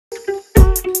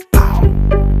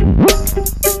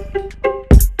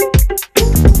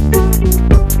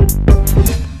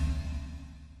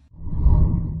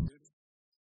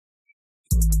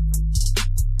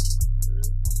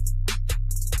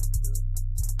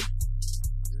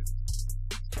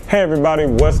Hey everybody,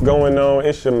 what's going on?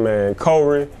 It's your man,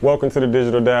 KohRey. Welcome to the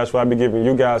Digital Dash, where I be giving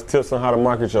you guys tips on how to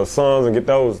market your songs and get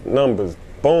those numbers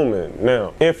booming.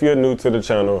 Now, if you're new to the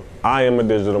channel, I am a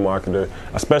digital marketer.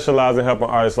 I specialize in helping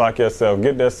artists like yourself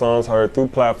get their songs heard through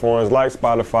platforms like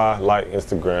Spotify, like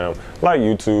Instagram, like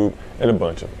YouTube, and a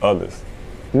bunch of others.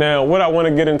 Now, what I want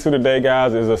to get into today,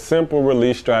 guys, is a simple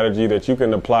release strategy that you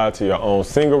can apply to your own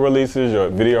single releases, your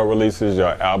video releases,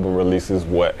 your album releases,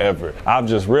 whatever. I've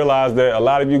just realized that a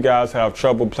lot of you guys have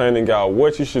trouble planning out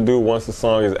what you should do once the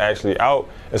song is actually out,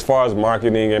 as far as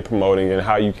marketing and promoting and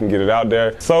how you can get it out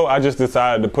there. So I just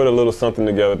decided to put a little something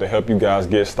together to help you guys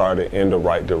get started in the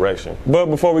right direction. But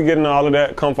before we get into all of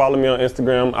that, come follow me on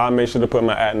Instagram. I'll make sure to put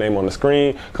my @ name on the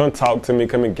screen. Come talk to me,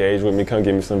 come engage with me, come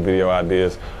give me some video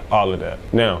ideas, all of that.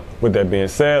 Now, with that being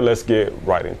said, let's get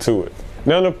right into it.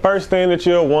 Now, the first thing that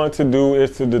you'll want to do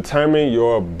is to determine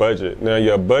your budget. Now,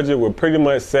 your budget will pretty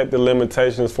much set the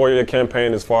limitations for your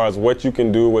campaign as far as what you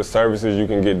can do, what services you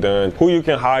can get done, who you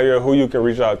can hire, who you can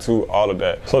reach out to, all of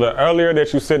that. So the earlier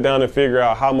that you sit down and figure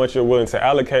out how much you're willing to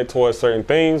allocate towards certain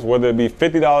things, whether it be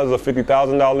 $50 or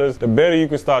 $50,000, the better you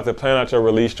can start to plan out your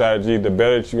release strategy, the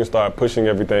better that you can start pushing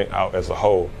everything out as a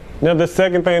whole. Now, the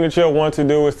second thing that you'll want to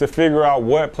do is to figure out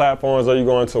what platforms are you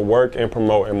going to work and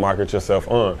promote and market yourself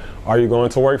on. Are you going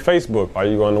to work Facebook? Are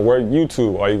you going to work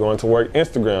YouTube? Are you going to work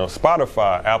Instagram,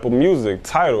 Spotify, Apple Music,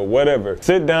 Tidal, whatever?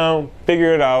 Sit down,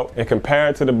 figure it out, and compare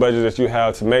it to the budget that you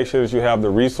have to make sure that you have the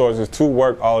resources to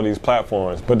work all of these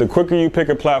platforms. But the quicker you pick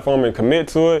a platform and commit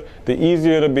to it, the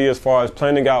easier it'll be as far as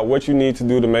planning out what you need to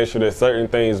do to make sure that certain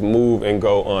things move and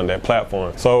go on that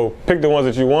platform. So pick the ones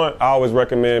that you want. I always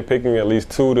recommend picking at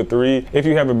least 2 to 3. If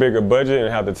you have a bigger budget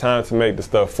and have the time to make the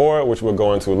stuff for it, which we'll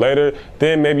go into later,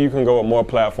 then maybe you can go with more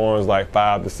platforms like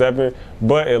 5 to 7,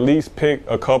 but at least pick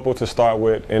a couple to start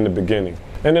with in the beginning.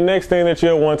 And the next thing that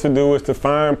you'll want to do is to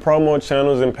find promo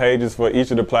channels and pages for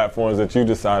each of the platforms that you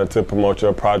decided to promote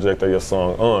your project or your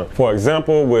song on. For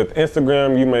example, with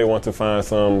Instagram, you may want to find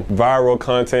some viral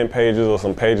content pages or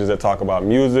some pages that talk about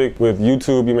music. With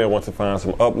YouTube, you may want to find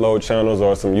some upload channels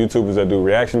or some YouTubers that do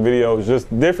reaction videos,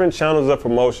 just different channels of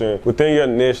promotion within your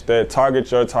niche that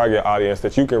target your target audience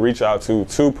that you can reach out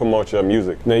to promote your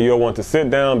music. Now, you'll want to sit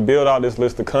down, build out this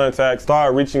list of contacts,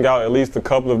 start reaching out at least a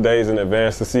couple of days in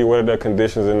advance to see what are the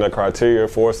conditions and the criteria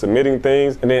for submitting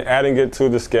things, and then adding it to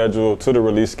the schedule, to the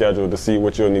release schedule, to see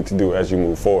what you'll need to do as you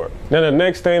move forward. Now, the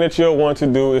next thing that you'll want to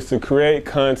do is to create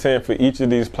content for each of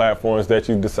these platforms that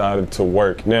you've decided to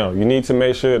work. Now, you need to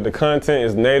make sure that the content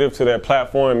is native to that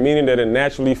platform, meaning that it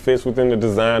naturally fits within the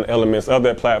design elements of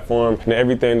that platform and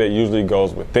everything that usually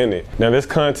goes within it. Now, this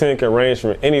content can range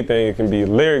from anything. It can be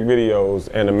lyric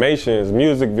videos, animations,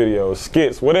 music videos,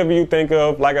 skits, whatever you think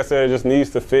of. Like I said, it just needs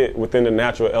to fit within the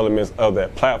natural elements of that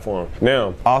platform.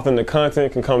 Now, often the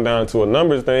content can come down to a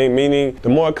numbers thing, meaning the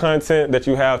more content that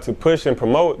you have to push and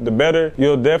promote, the better.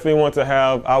 You'll definitely want to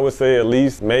have, I would say, at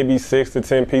least maybe 6 to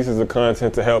 10 pieces of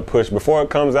content to help push before it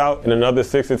comes out, and another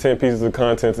 6 to 10 pieces of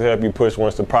content to help you push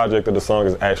once the project or the song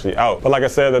is actually out. But like I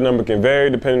said, the number can vary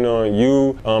depending on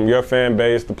you, your fan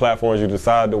base, the platforms you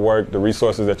decide to work, the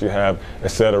resources that you have,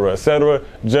 etc., etc.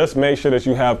 Just make sure that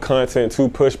you have content to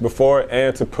push before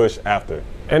and to push after.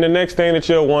 And the next thing that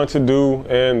you'll want to do,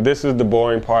 and this is the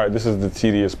boring part, this is the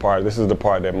tedious part, this is the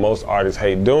part that most artists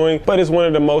hate doing, but it's one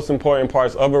of the most important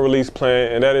parts of a release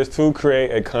plan, and that is to create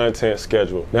a content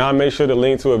schedule. Now, I made sure to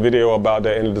link to a video about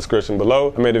that in the description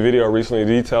below. I made a video recently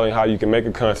detailing how you can make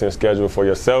a content schedule for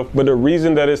yourself, but the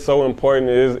reason that it's so important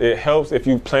is it helps if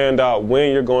you've planned out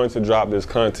when you're going to drop this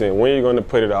content, when you're going to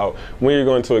put it out, when you're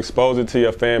going to expose it to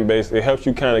your fan base. It helps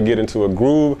you kind of get into a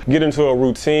groove, get into a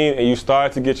routine, and you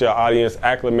start to get your audience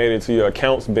acclimated to your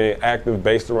accounts being active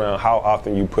based around how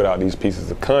often you put out these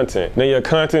pieces of content. Now, your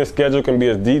content schedule can be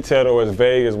as detailed or as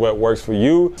vague as what works for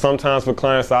you. Sometimes for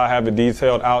clients, I'll have it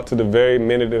detailed out to the very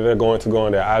minute that they're going to go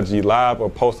on their IG live or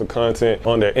post the content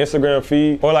on their Instagram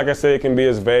feed. Or like I said, it can be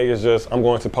as vague as just, I'm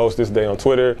going to post this day on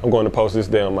Twitter, I'm going to post this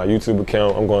day on my YouTube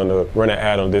account, I'm going to run an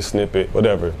ad on this snippet,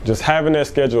 whatever. Just having that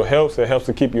schedule helps. It helps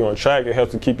to keep you on track. It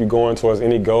helps to keep you going towards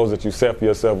any goals that you set for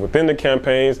yourself within the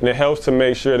campaigns, and it helps to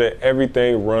make sure that everything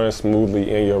runs smoothly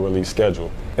in your release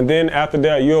schedule. And then after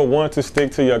that, you'll want to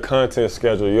stick to your content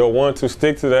schedule. You'll want to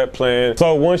stick to that plan.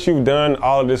 So once you've done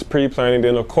all of this pre-planning,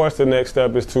 then of course the next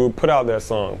step is to put out that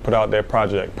song, put out that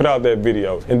project, put out that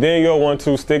video. And then you'll want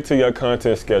to stick to your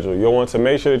content schedule. You'll want to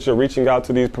make sure that you're reaching out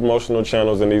to these promotional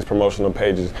channels and these promotional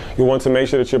pages. You want to make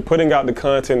sure that you're putting out the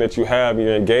content that you have, and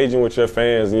you're engaging with your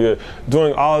fans, and you're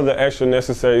doing all of the extra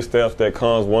necessary steps that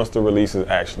comes once the release is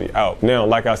actually out. Now,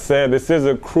 like I said, this is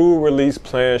a crew release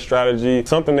plan strategy,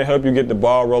 something to help you get the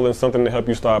ball ball rolling, something to help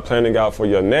you start planning out for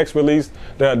your next release.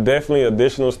 There are definitely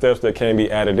additional steps that can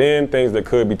be added in, things that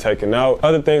could be taken out,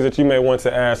 other things that you may want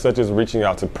to add, such as reaching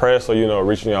out to press or,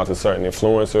 reaching out to certain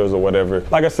influencers or whatever.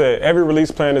 Like I said, every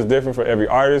release plan is different for every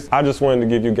artist. I just wanted to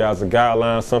give you guys a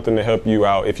guideline, something to help you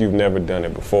out if you've never done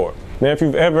it before. Now, if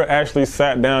you've ever actually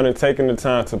sat down and taken the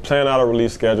time to plan out a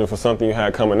release schedule for something you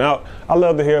had coming out, I'd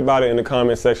love to hear about it in the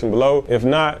comment section below. If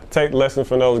not, take lessons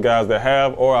from those guys that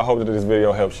have, or I hope that this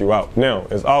video helps you out. Now,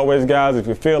 as always, guys, if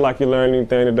you feel like you learned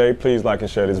anything today, please like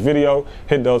and share this video.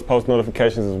 Hit those post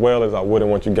notifications as well, as I wouldn't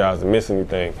want you guys to miss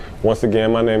anything. Once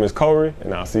again, my name is KOHREY,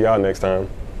 and I'll see y'all next time.